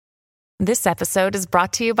This episode is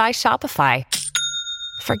brought to you by Shopify.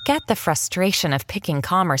 Forget the frustration of picking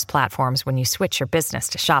commerce platforms when you switch your business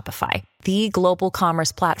to Shopify, the global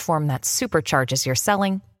commerce platform that supercharges your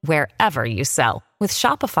selling wherever you sell. With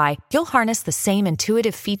Shopify, you'll harness the same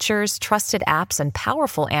intuitive features, trusted apps, and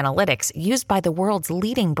powerful analytics used by the world's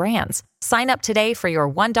leading brands. Sign up today for your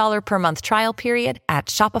 $1 per month trial period at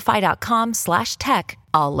shopify.com/tech,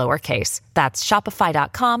 all lowercase. That's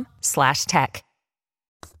shopify.com/tech.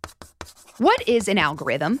 What is an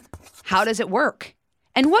algorithm? How does it work?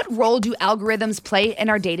 And what role do algorithms play in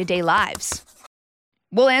our day-to-day lives?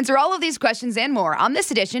 We'll answer all of these questions and more on this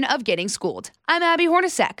edition of Getting Schooled. I'm Abby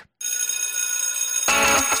Hornacek.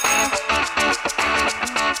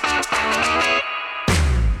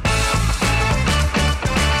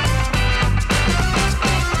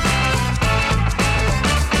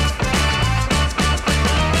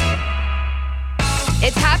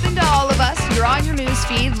 It's happened to all of us. You're on your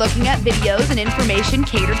newsfeed looking at videos and information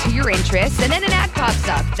catered to your interests, and then an ad pops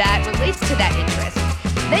up that relates to that interest.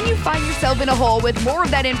 Then you find yourself in a hole with more of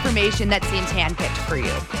that information that seems handpicked for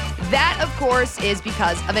you. That, of course, is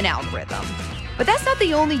because of an algorithm. But that's not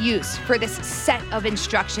the only use for this set of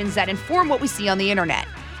instructions that inform what we see on the internet.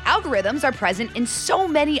 Algorithms are present in so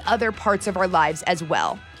many other parts of our lives as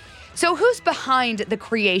well. So who's behind the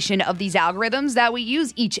creation of these algorithms that we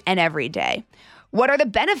use each and every day? What are the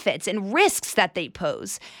benefits and risks that they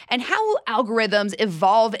pose? And how will algorithms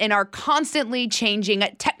evolve in our constantly changing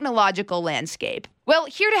technological landscape? Well,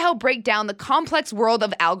 here to help break down the complex world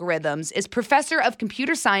of algorithms is Professor of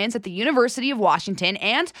Computer Science at the University of Washington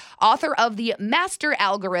and author of The Master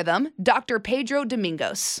Algorithm, Dr. Pedro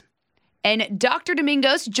Domingos. And Dr.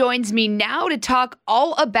 Domingos joins me now to talk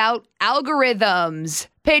all about algorithms.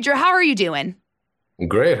 Pedro, how are you doing?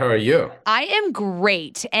 Great. How are you? I am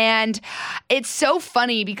great. And it's so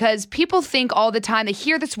funny because people think all the time, they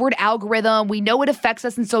hear this word algorithm. We know it affects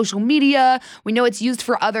us in social media. We know it's used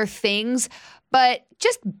for other things. But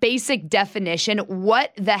just basic definition, what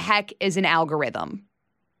the heck is an algorithm?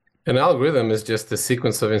 An algorithm is just a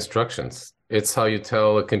sequence of instructions. It's how you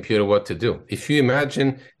tell a computer what to do. If you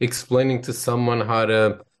imagine explaining to someone how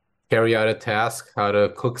to carry out a task, how to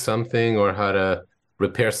cook something, or how to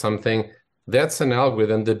repair something, that's an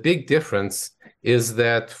algorithm. The big difference is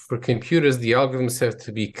that for computers, the algorithms have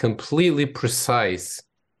to be completely precise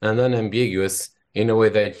and unambiguous in a way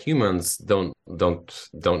that humans don't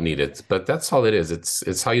need it. But that's all it is.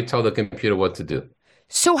 It's how you tell the computer what to do.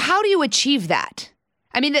 So how do you achieve that?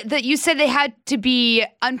 I mean, that you said they had to be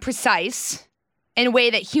unprecise in a way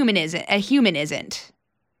that a human isn't.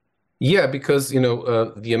 Yeah, because,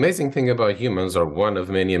 the amazing thing about humans, or one of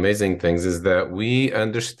many amazing things, is that we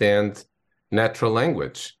understand natural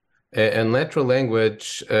language. And natural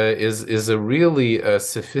language is a really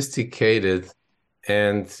sophisticated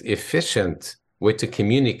and efficient way to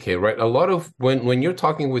communicate, right? A lot of when you're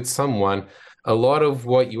talking with someone, a lot of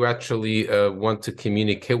what you actually want to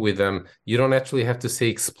communicate with them, you don't actually have to say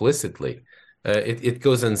explicitly. It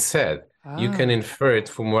goes unsaid. Oh. You can infer it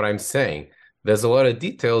from what I'm saying. There's a lot of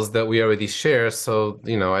details that we already share, so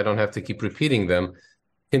I don't have to keep repeating them.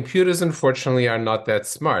 Computers, unfortunately, are not that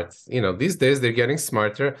smart. These days they're getting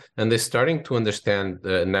smarter and they're starting to understand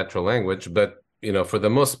natural language. But, for the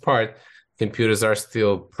most part, computers are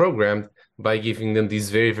still programmed by giving them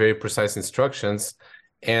these very, very precise instructions.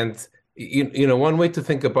 And, one way to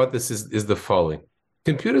think about this is the following.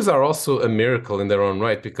 Computers are also a miracle in their own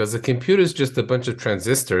right, because a computer is just a bunch of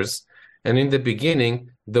transistors. And in the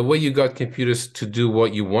beginning, the way you got computers to do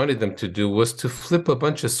what you wanted them to do was to flip a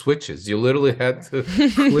bunch of switches. You literally had to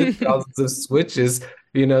flip thousands of switches,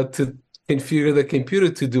 to configure the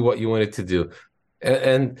computer to do what you wanted to do.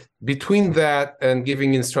 And between that and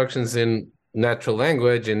giving instructions in natural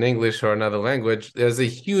language, in English or another language, there's a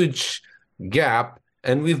huge gap.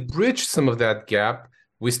 And we've bridged some of that gap.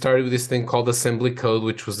 We started with this thing called assembly code,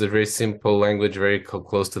 which was a very simple language, very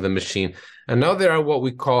close to the machine. And now there are what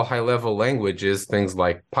we call high-level languages, things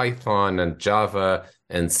like Python and Java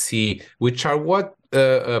and C, which are what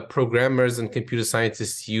programmers and computer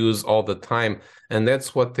scientists use all the time. And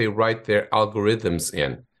that's what they write their algorithms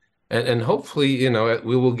in. And hopefully,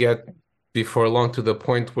 we will get before long to the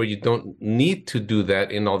point where you don't need to do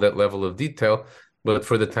that in all that level of detail. But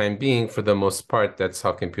for the time being, for the most part, that's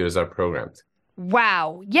how computers are programmed.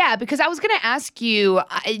 Wow. Yeah, because I was going to ask you,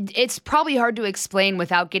 it's probably hard to explain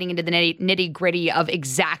without getting into the nitty gritty of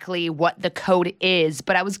exactly what the code is.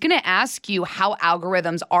 But I was going to ask you how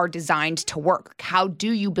algorithms are designed to work. How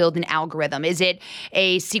do you build an algorithm? Is it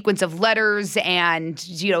a sequence of letters and,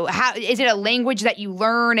 how is it a language that you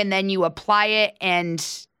learn and then you apply it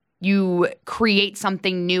and you create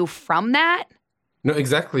something new from that? No,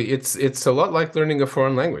 exactly. It's a lot like learning a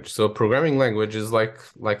foreign language. So programming language is like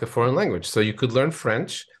a foreign language. So you could learn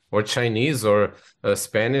French or Chinese or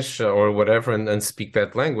Spanish or whatever and speak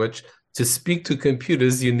that language. To speak to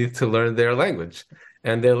computers, you need to learn their language.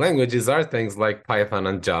 And their languages are things like Python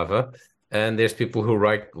and Java. And there's people who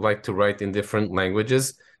like to write in different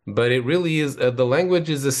languages. But it really is the language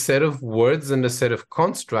is a set of words and a set of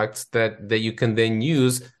constructs that you can then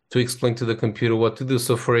use to explain to the computer what to do.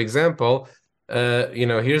 So, for example,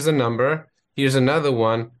 here's a number, here's another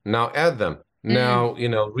one, now add them. Now,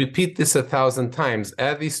 repeat this 1,000 times,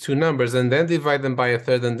 add these two numbers, and then divide them by a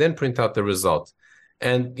third, and then print out the result.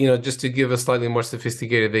 And, just to give a slightly more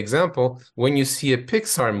sophisticated example, when you see a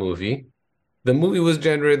Pixar movie, the movie was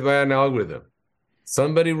generated by an algorithm.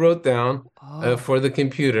 Somebody wrote down for the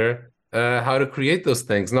computer how to create those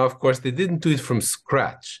things. Now, of course, they didn't do it from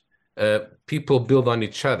scratch. People build on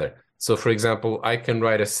each other. So, for example, I can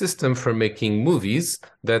write a system for making movies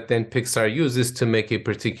that then Pixar uses to make a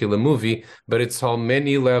particular movie, but it's all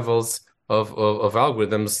many levels of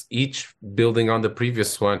algorithms, each building on the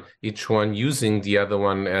previous one, each one using the other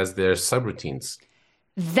one as their subroutines.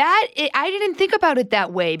 I didn't think about it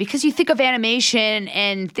that way, because you think of animation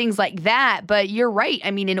and things like that, but you're right.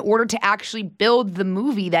 I mean, in order to actually build the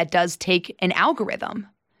movie, that does take an algorithm.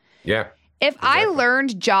 Yeah. If I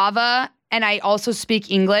learned Java and I also speak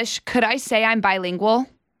English, could I say I'm bilingual?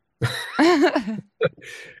 You're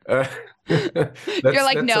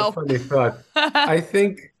like, no. That's a funny thought. I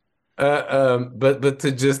think, but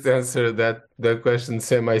to just answer that question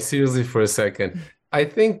semi-seriously for a second, I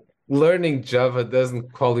think learning Java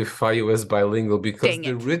doesn't qualify you as bilingual because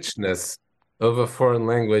the richness of a foreign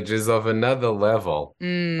language is of another level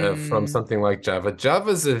from something like Java.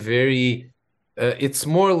 Java is it's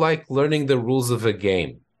more like learning the rules of a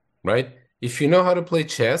game, right? If you know how to play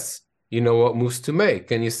chess, you know what moves to make.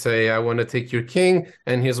 And you say, I want to take your king,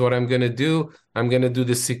 and here's what I'm going to do. I'm going to do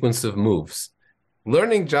this sequence of moves.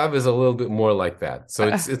 Learning Java is a little bit more like that. So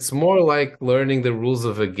it's more like learning the rules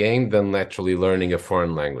of a game than naturally learning a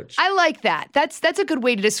foreign language. I like that. That's a good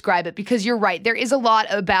way to describe it, because you're right. There is a lot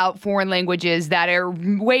about foreign languages that are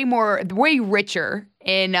way richer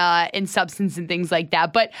in substance and things like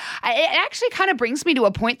that. But it actually kind of brings me to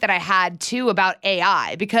a point that I had too about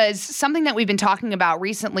AI, because something that we've been talking about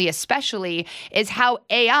recently especially is how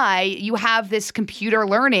AI, you have this computer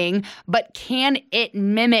learning, but can it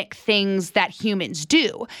mimic things that humans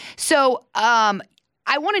do? So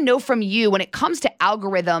I want to know from you, when it comes to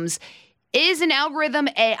algorithms, is an algorithm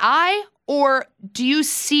AI, or do you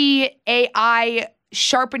see AI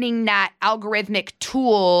sharpening that algorithmic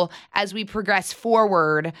tool as we progress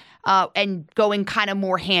forward and going kind of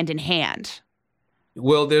more hand in hand?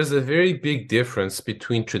 Well, there's a very big difference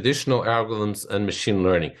between traditional algorithms and machine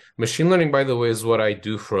learning. Machine learning, by the way, is what I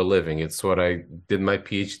do for a living. It's what I did my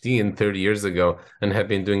PhD in 30 years ago and have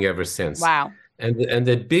been doing ever since. Wow. And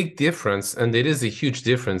the big difference, and it is a huge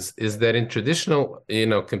difference, is that in traditional,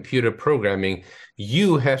 computer programming,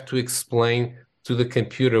 you have to explain to the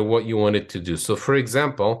computer what you want it to do. So, for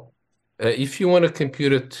example, if you want a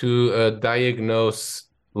computer to diagnose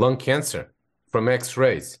lung cancer from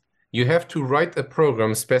X-rays, you have to write a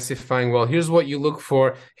program specifying, well, here's what you look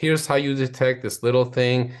for, here's how you detect this little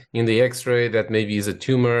thing in the X-ray that maybe is a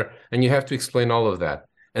tumor, and you have to explain all of that.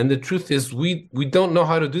 And the truth is, we don't know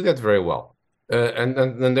how to do that very well.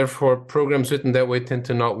 And therefore, programs written that way tend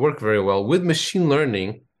to not work very well. With machine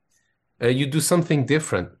learning, you do something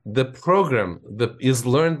different. The program is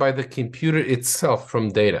learned by the computer itself from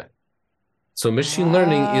data. So machine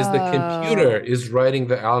learning is the computer is writing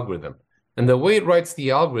the algorithm. And the way it writes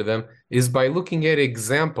the algorithm is by looking at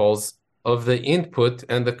examples of the input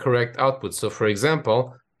and the correct output. So, for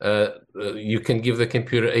example, you can give the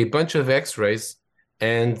computer a bunch of X-rays,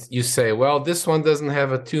 and you say, well, this one doesn't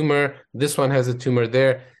have a tumor, this one has a tumor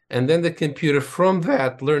there. And then the computer from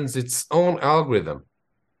that learns its own algorithm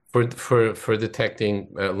for detecting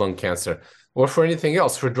lung cancer, or for anything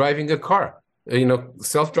else, for driving a car.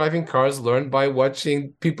 Self-driving cars learn by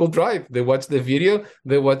watching people drive. They watch the video,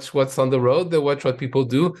 they watch what's on the road, they watch what people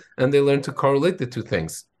do, and they learn to correlate the two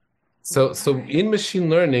things. So in machine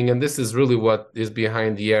learning, and this is really what is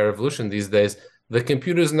behind the AI revolution these days, the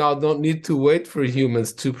computers now don't need to wait for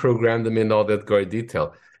humans to program them in all that great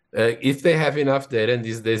detail. If they have enough data, and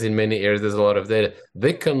these days in many areas there's a lot of data,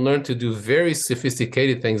 they can learn to do very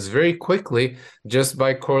sophisticated things very quickly just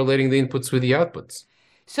by correlating the inputs with the outputs.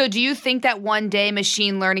 So do you think that one day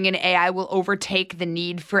machine learning and AI will overtake the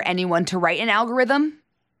need for anyone to write an algorithm?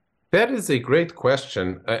 That is a great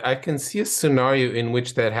question. I can see a scenario in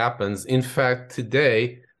which that happens. In fact,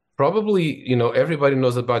 today, probably, everybody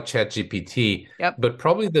knows about ChatGPT, Yep. but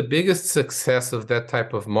probably the biggest success of that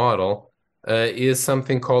type of model is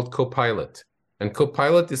something called Copilot. And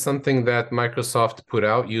Copilot is something that Microsoft put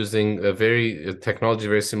out using a technology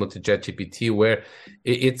very similar to ChatGPT, where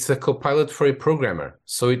it's a Copilot for a programmer.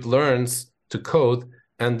 So it learns to code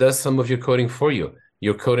and does some of your coding for you.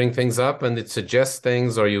 You're coding things up and it suggests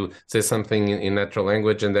things, or you say something in natural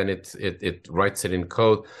language and then it writes it in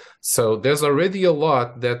code. So there's already a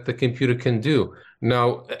lot that the computer can do. Now,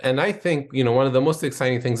 and I think, one of the most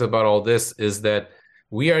exciting things about all this is that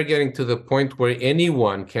we are getting to the point where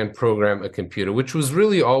anyone can program a computer, which was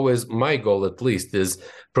really always my goal, at least, is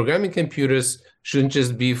programming computers shouldn't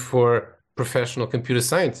just be for professional computer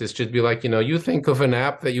scientists. It should be like, you think of an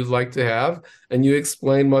app that you'd like to have and you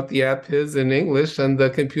explain what the app is in English and the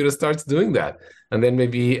computer starts doing that. And then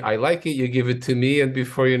maybe I like it, you give it to me, and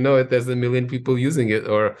before you know it, there's 1 million people using it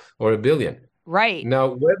or 1 billion. Right.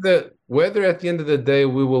 Now, whether at the end of the day,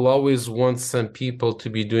 we will always want some people to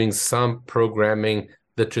be doing some programming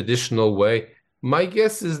the traditional way, my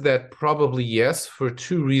guess is that probably yes, for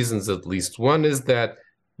 2 reasons at least. One is that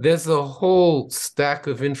there's a whole stack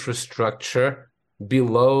of infrastructure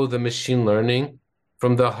below the machine learning,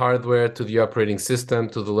 from the hardware to the operating system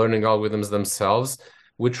to the learning algorithms themselves,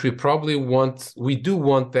 which we do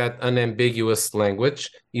want that unambiguous language,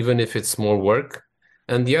 even if it's more work.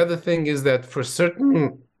 And the other thing is that for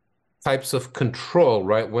certain types of control,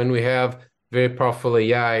 right, when we have very powerful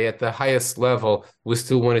AI at the highest level, we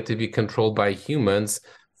still want it to be controlled by humans.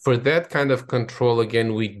 For that kind of control,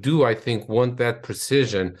 again, we do, I think, want that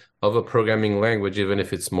precision of a programming language, even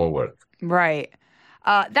if it's more work. Right.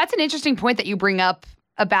 That's an interesting point that you bring up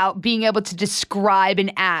about being able to describe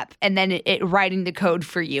an app and then it writing the code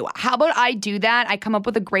for you. How about I do that? I come up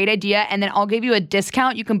with a great idea and then I'll give you a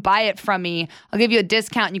discount. You can buy it from me. I'll give you a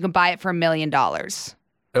discount and you can buy it for $1 million.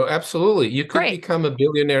 Oh, absolutely. You could Great. become a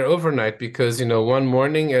billionaire overnight because, one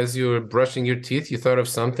morning as you were brushing your teeth, you thought of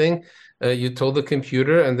something, you told the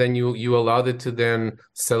computer, and then you allowed it to then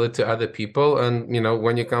sell it to other people. And,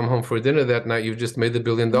 when you come home for dinner that night, you've just made $1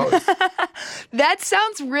 billion. That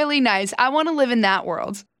sounds really nice. I want to live in that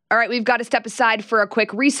world. All right, we've got to step aside for a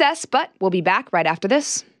quick recess, but we'll be back right after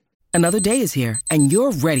this. Another day is here, and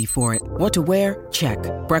you're ready for it. What to wear? Check.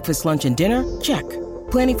 Breakfast, lunch, and dinner? Check.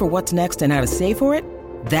 Planning for what's next and how to save for it?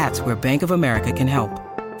 That's where Bank of America can help.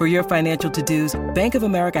 For your financial to-dos, Bank of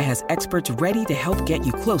America has experts ready to help get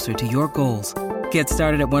you closer to your goals. Get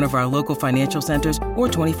started at one of our local financial centers or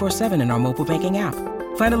 24/7 in our mobile banking app.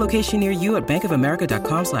 Find a location near you at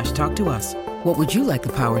bankofamerica.com/talktous. What would you like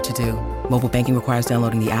the power to do? Mobile banking requires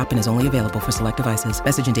downloading the app and is only available for select devices.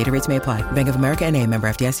 Message and data rates may apply. Bank of America NA, member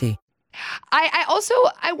FDIC.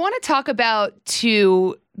 I want to talk about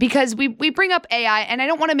too, because we bring up AI, and I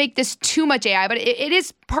don't want to make this too much AI, but it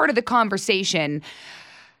is part of the conversation.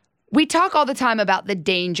 We talk all the time about the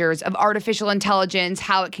dangers of artificial intelligence,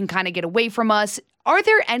 how it can kind of get away from us. Are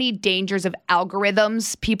there any dangers of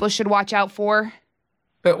algorithms people should watch out for?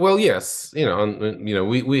 Well, yes.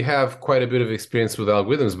 We have quite a bit of experience with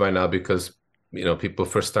algorithms by now because people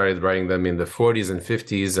first started writing them in the 40s and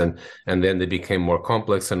 50s, and then they became more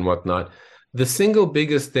complex and whatnot. The single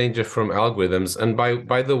biggest danger from algorithms, and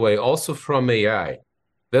by the way, also from AI,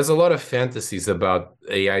 there's a lot of fantasies about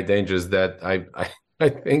AI dangers that I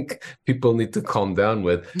think people need to calm down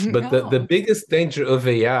with. But the biggest danger of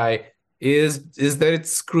AI is that it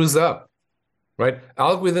screws up, right?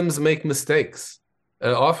 Algorithms make mistakes,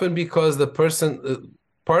 often because the person,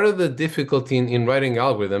 part of the difficulty in writing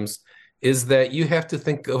algorithms is that you have to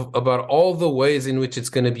think about all the ways in which it's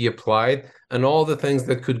going to be applied and all the things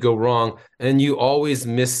that could go wrong, and you always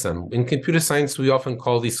miss them. In computer science, we often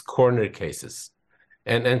call these corner cases.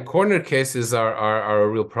 And corner cases are a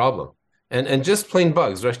real problem. And just plain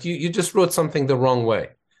bugs, right? You just wrote something the wrong way.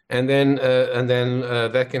 And then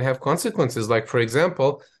that can have consequences. Like, for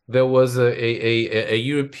example, there was a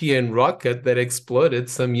European rocket that exploded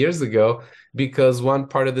some years ago because one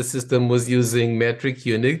part of the system was using metric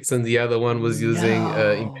units and the other one was using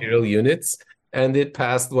imperial units. And it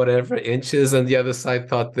passed whatever inches, and the other side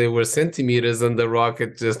thought they were centimeters, and the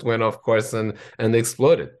rocket just went off course and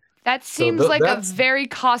exploded. That seems like a very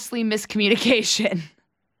costly miscommunication.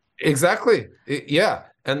 Exactly. Yeah.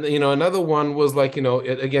 And, another one was like,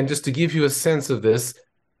 again, just to give you a sense of this,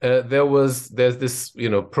 there's this,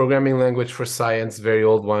 programming language for science, very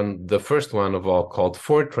old one, the first one of all, called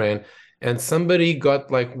Fortran. And somebody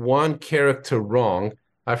got like one character wrong,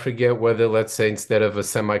 I forget whether, let's say, instead of a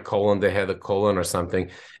semicolon, they had a colon or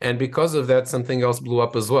something. And because of that, something else blew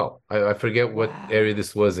up as well. I forget what area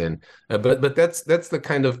this was in. But that's the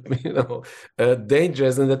kind of,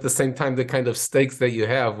 dangers, and at the same time, the kind of stakes that you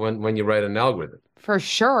have when you write an algorithm. For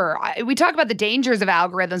sure. We talk about the dangers of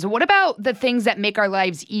algorithms. What about the things that make our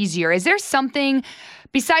lives easier? Is there something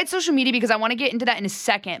besides social media, because I want to get into that in a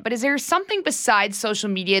second, but is there something besides social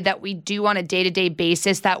media that we do on a day-to-day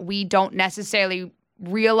basis that we don't necessarily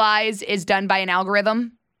realize is done by an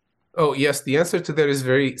algorithm? Oh, yes. The answer to that is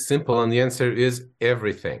very simple, and the answer is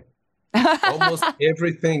everything. Almost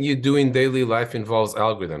everything you do in daily life involves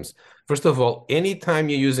algorithms. First of all, anytime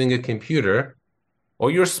you're using a computer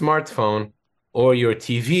or your smartphone or your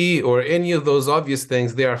TV or any of those obvious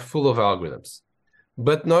things, they are full of algorithms.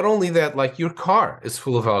 But not only that, like your car is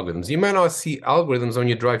full of algorithms. You might not see algorithms when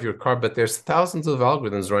you drive your car, but there's thousands of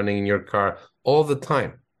algorithms running in your car all the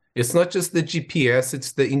time. It's not just the GPS,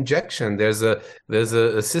 it's the injection. There's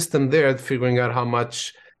a system there figuring out how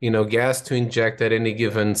much, gas to inject at any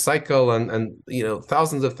given cycle and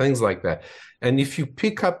thousands of things like that. And if you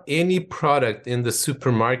pick up any product in the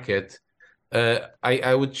supermarket,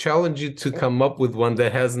 I would challenge you to come up with one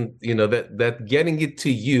that hasn't, that getting it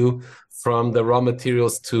to you from the raw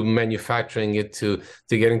materials to manufacturing it to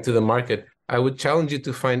getting to the market. I would challenge you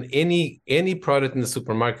to find any product in the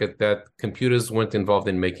supermarket that computers weren't involved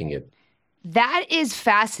in making it. That is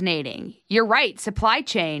fascinating. You're right. Supply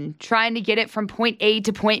chain, trying to get it from point A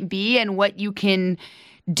to point B, and what you can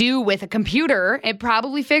do with a computer, it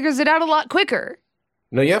probably figures it out a lot quicker.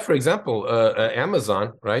 No, yeah, for example,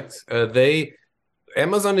 Amazon, right?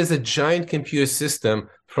 Amazon is a giant computer system.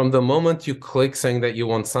 From the moment you click saying that you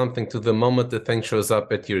want something to the moment the thing shows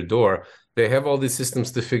up at your door, they have all these systems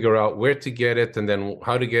to figure out where to get it and then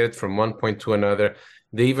how to get it from one point to another.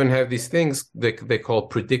 They even have these things they call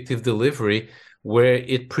predictive delivery, where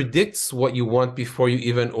it predicts what you want before you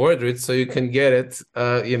even order it, so you can get it,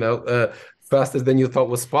 faster than you thought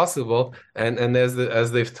was possible. And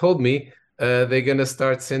as they've told me, they're going to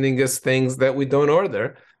start sending us things that we don't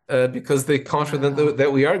order because they're confident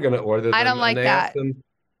that we are going to order them. I don't like that.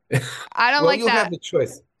 I don't well, like you'll that. Have the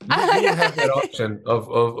choice. You have that option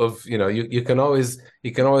of you can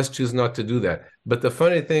always choose not to do that. But the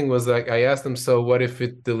funny thing was, like, I asked them, so what if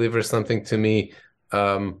it delivers something to me,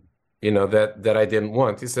 that I didn't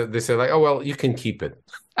want? They said like, oh well, you can keep it.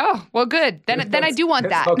 Oh well, good. Then I do want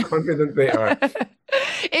that. How confident they are.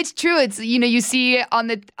 It's true. It's you see on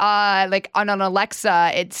the on an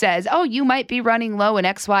Alexa, it says, oh, you might be running low in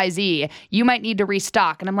XYZ. You might need to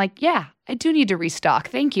restock. And I'm like, yeah, I do need to restock.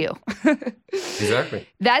 Thank you. Exactly.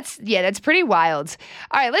 That's pretty wild.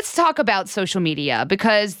 All right, let's talk about social media,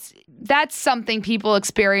 because that's something people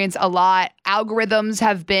experience a lot. Algorithms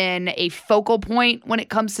have been a focal point when it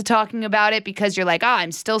comes to talking about it, because you're like,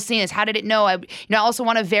 I'm still seeing this. How did it know? I also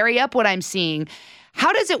want to vary up what I'm seeing.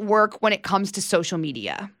 How does it work when it comes to social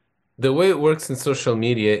media? The way it works in social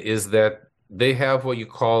media is that they have what you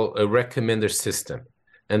call a recommender system.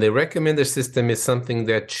 And the recommender system is something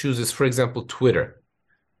that chooses, for example, Twitter.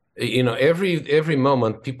 Every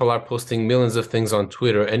moment people are posting millions of things on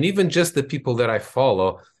Twitter, and even just the people that I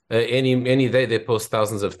follow, any day they post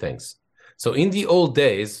thousands of things. So in the old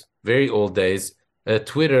days, very old days,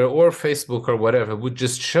 Twitter or Facebook or whatever would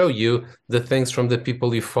just show you the things from the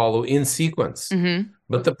people you follow in sequence. Mm-hmm.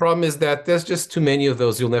 But the problem is that there's just too many of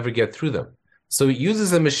those. You'll never get through them. So it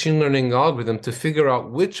uses a machine learning algorithm to figure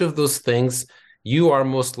out which of those things you are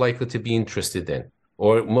most likely to be interested in,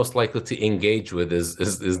 or most likely to engage with is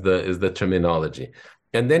the terminology.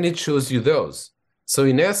 And then it shows you those. So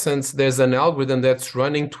in essence, there's an algorithm that's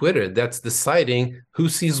running Twitter that's deciding who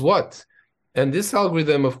sees what. And this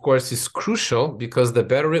algorithm, of course, is crucial, because the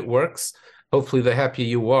better it works, hopefully the happier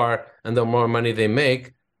you are and the more money they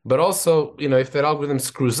make. But also, if that algorithm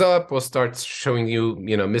screws up or starts showing you,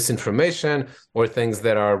 misinformation or things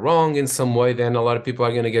that are wrong in some way, then a lot of people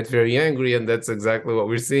are going to get very angry. And that's exactly what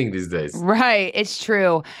we're seeing these days. Right. It's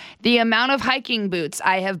true. The amount of hiking boots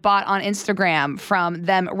I have bought on Instagram from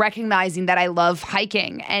them recognizing that I love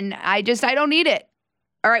hiking, and I don't need it.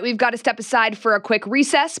 All right, we've got to step aside for a quick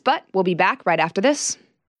recess, but we'll be back right after this.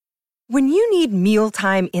 When you need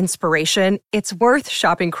mealtime inspiration, it's worth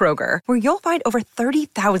shopping Kroger, where you'll find over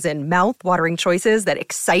 30,000 mouth-watering choices that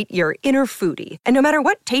excite your inner foodie. And no matter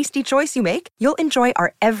what tasty choice you make, you'll enjoy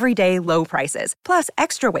our everyday low prices, plus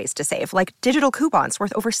extra ways to save, like digital coupons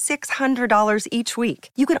worth over $600 each week.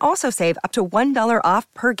 You can also save up to $1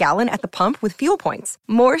 off per gallon at the pump with fuel points.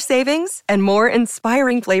 More savings and more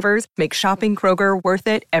inspiring flavors make shopping Kroger worth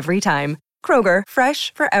it every time. Kroger,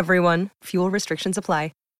 fresh for everyone. Fuel restrictions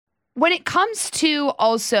apply. When it comes to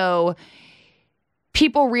also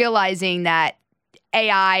people realizing that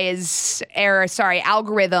algorithms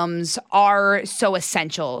are so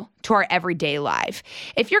essential to our everyday life.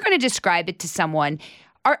 If you're going to describe it to someone,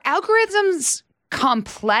 are algorithms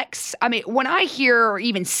complex? I mean, when I hear or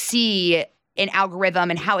even see an algorithm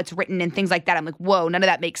and how it's written and things like that, I'm like, whoa, none of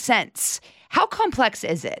that makes sense. How complex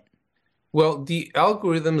is it? Well, the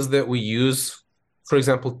algorithms that we use, for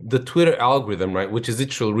example, the Twitter algorithm, right, which is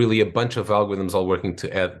literally really a bunch of algorithms all working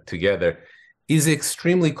together, is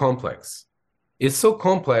extremely complex. It's so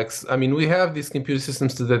complex. I mean, we have these computer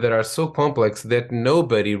systems today that are so complex that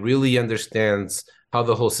nobody really understands how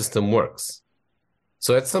the whole system works.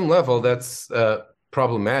 So at some level, that's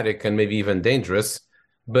problematic and maybe even dangerous.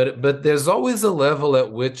 But there's always a level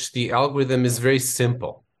at which the algorithm is very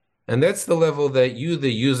simple. And that's the level that you,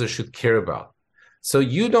 the user, should care about. So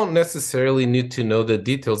you don't necessarily need to know the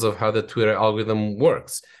details of how the Twitter algorithm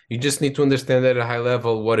works. You just need to understand at a high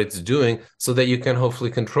level what it's doing so that you can hopefully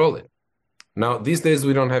control it. Now, these days,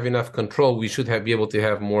 we don't have enough control. We should be able to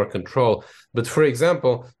have more control. But for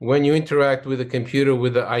example, when you interact with a computer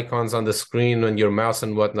with the icons on the screen and your mouse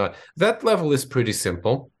and whatnot, that level is pretty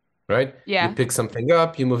simple, right? Yeah. You pick something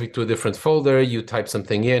up, you move it to a different folder, you type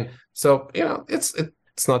something in. So,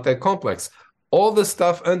 it's not that complex. All the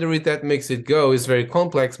stuff under it that makes it go is very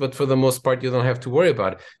complex, but for the most part, you don't have to worry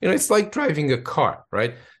about it. It's like driving a car,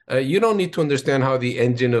 right? You don't need to understand how the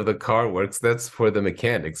engine of the car works. That's for the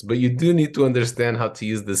mechanics. But you do need to understand how to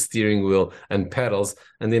use the steering wheel and pedals.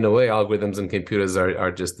 And in a way, algorithms and computers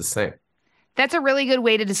are just the same. That's a really good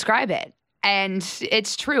way to describe it. And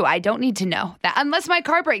it's true. I don't need to know that. Unless my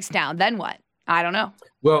car breaks down, then what? I don't know.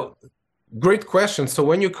 Well, great question. So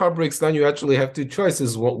when your car breaks down, you actually have two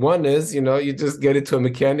choices. One is, you just get it to a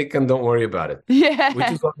mechanic and don't worry about it. Yeah.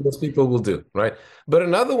 Which is what most people will do, right? But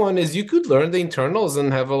another one is you could learn the internals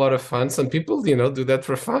and have a lot of fun. Some people, do that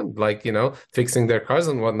for fun, like, fixing their cars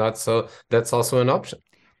and whatnot. So that's also an option.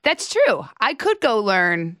 That's true. I could go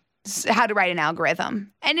learn how to write an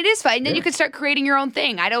algorithm, and it is fun. And then you could start creating your own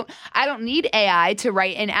thing. I don't need AI to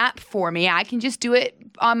write an app for me. I can just do it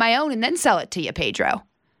on my own and then sell it to you, Pedro.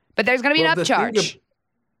 But there's going to be an upcharge.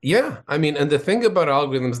 And the thing about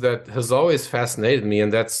algorithms that has always fascinated me,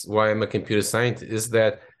 and that's why I'm a computer scientist, is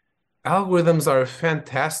that algorithms are a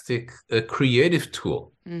fantastic creative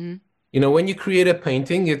tool. Mm-hmm. When you create a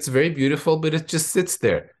painting, it's very beautiful, but it just sits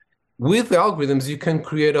there. With algorithms, you can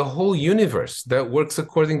create a whole universe that works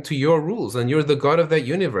according to your rules, and you're the god of that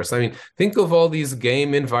universe. I mean, think of all these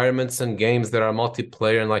game environments and games that are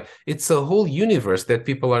multiplayer, and it's a whole universe that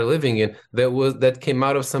people are living in that came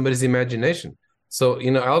out of somebody's imagination. So,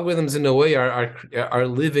 algorithms in a way are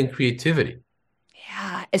living creativity.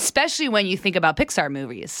 Yeah, especially when you think about Pixar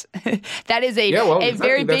movies. That is a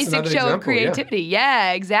very basic show of creativity.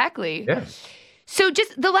 Yeah, exactly. Yeah. So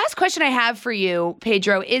just the last question I have for you,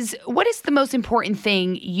 Pedro, is what is the most important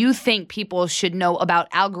thing you think people should know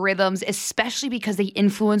about algorithms, especially because they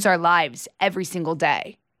influence our lives every single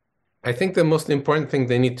day? I think the most important thing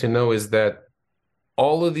they need to know is that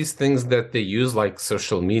all of these things that they use, like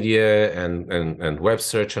social media and web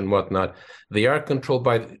search and whatnot, they are controlled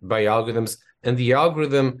by algorithms, and the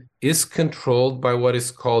algorithm is controlled by what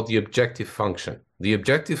is called the objective function. The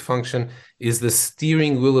objective function is the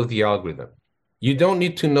steering wheel of the algorithm. You don't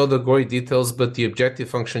need to know the gory details, but the objective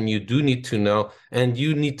function you do need to know, and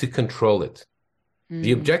you need to control it.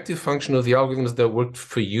 The objective function of the algorithms that work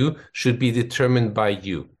for you should be determined by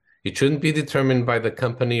you. It shouldn't be determined by the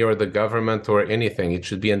company or the government or anything. It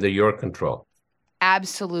should be under your control.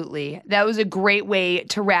 Absolutely. That was a great way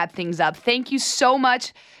to wrap things up. Thank you so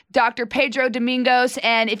much, Dr. Pedro Domingos.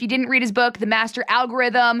 And if you didn't read his book, The Master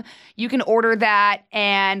Algorithm, you can order that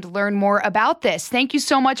and learn more about this. Thank you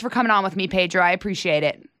so much for coming on with me, Pedro. I appreciate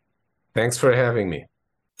it. Thanks for having me.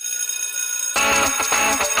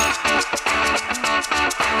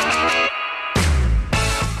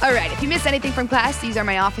 All right, if you missed anything from class, these are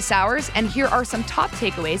my office hours, and here are some top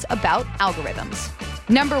takeaways about algorithms.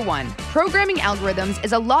 Number 1, programming algorithms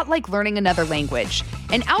is a lot like learning another language.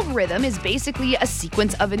 An algorithm is basically a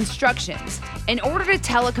sequence of instructions. In order to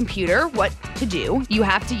tell a computer what to do, you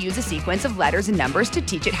have to use a sequence of letters and numbers to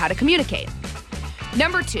teach it how to communicate.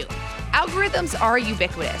 Number 2, algorithms are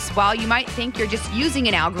ubiquitous. While you might think you're just using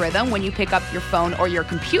an algorithm when you pick up your phone or your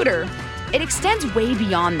computer, it extends way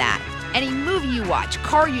beyond that. Any movie you watch,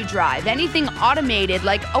 car you drive, anything automated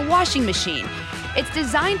like a washing machine, it's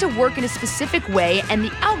designed to work in a specific way, and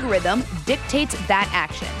the algorithm dictates that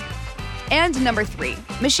action. And number 3,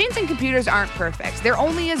 machines and computers aren't perfect. They're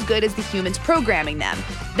only as good as the humans programming them.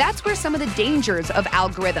 That's where some of the dangers of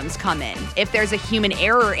algorithms come in. If there's a human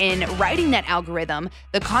error in writing that algorithm,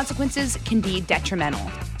 the consequences can be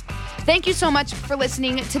detrimental. Thank you so much for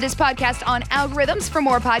listening to this podcast on Algorithms. For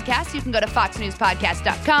more podcasts, you can go to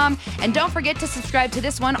foxnewspodcast.com. And don't forget to subscribe to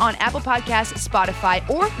this one on Apple Podcasts, Spotify,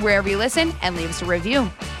 or wherever you listen, and leave us a review.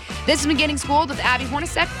 This has been Getting Schooled with Abby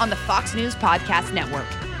Hornacek on the Fox News Podcast Network.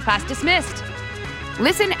 Class dismissed.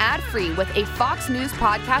 Listen ad-free with a Fox News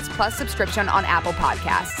Podcast Plus subscription on Apple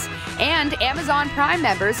Podcasts. And Amazon Prime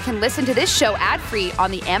members can listen to this show ad-free on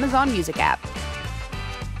the Amazon Music app.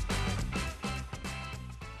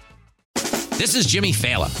 This is Jimmy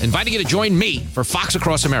Fallon, inviting you to join me for Fox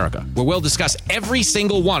Across America, where we'll discuss every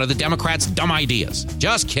single one of the Democrats' dumb ideas.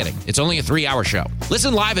 Just kidding. It's only a 3-hour show.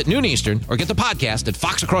 Listen live at noon Eastern or get the podcast at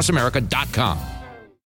foxacrossamerica.com.